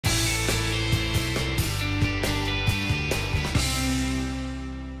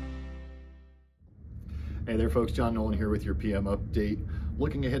Hey there folks, John Nolan here with your PM update.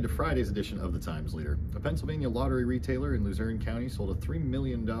 Looking ahead to Friday's edition of the Times Leader. A Pennsylvania lottery retailer in Luzerne County sold a $3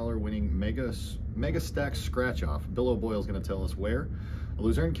 million winning Mega Stack scratch-off. Bill O'Boyle's going to tell us where. A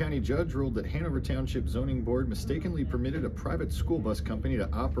Luzerne County judge ruled that Hanover Township Zoning Board mistakenly permitted a private school bus company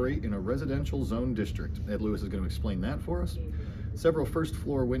to operate in a residential zone district. Ed Lewis is going to explain that for us. Several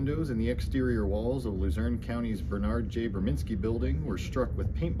first-floor windows in the exterior walls of Luzerne County's Bernard J. Berminski building were struck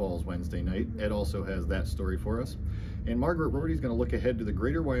with paintballs Wednesday night. Ed also has that story for us. And Margaret Rorty is going to look ahead to the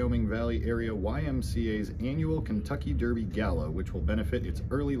Greater Wyoming Valley Area YMCA's annual Kentucky Derby Gala, which will benefit its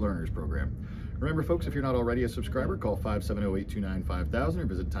Early Learners program. Remember, folks, if you're not already a subscriber, call 570-829-5000 or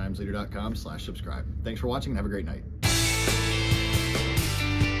visit timesleader.com/subscribe. Thanks for watching and have a great night.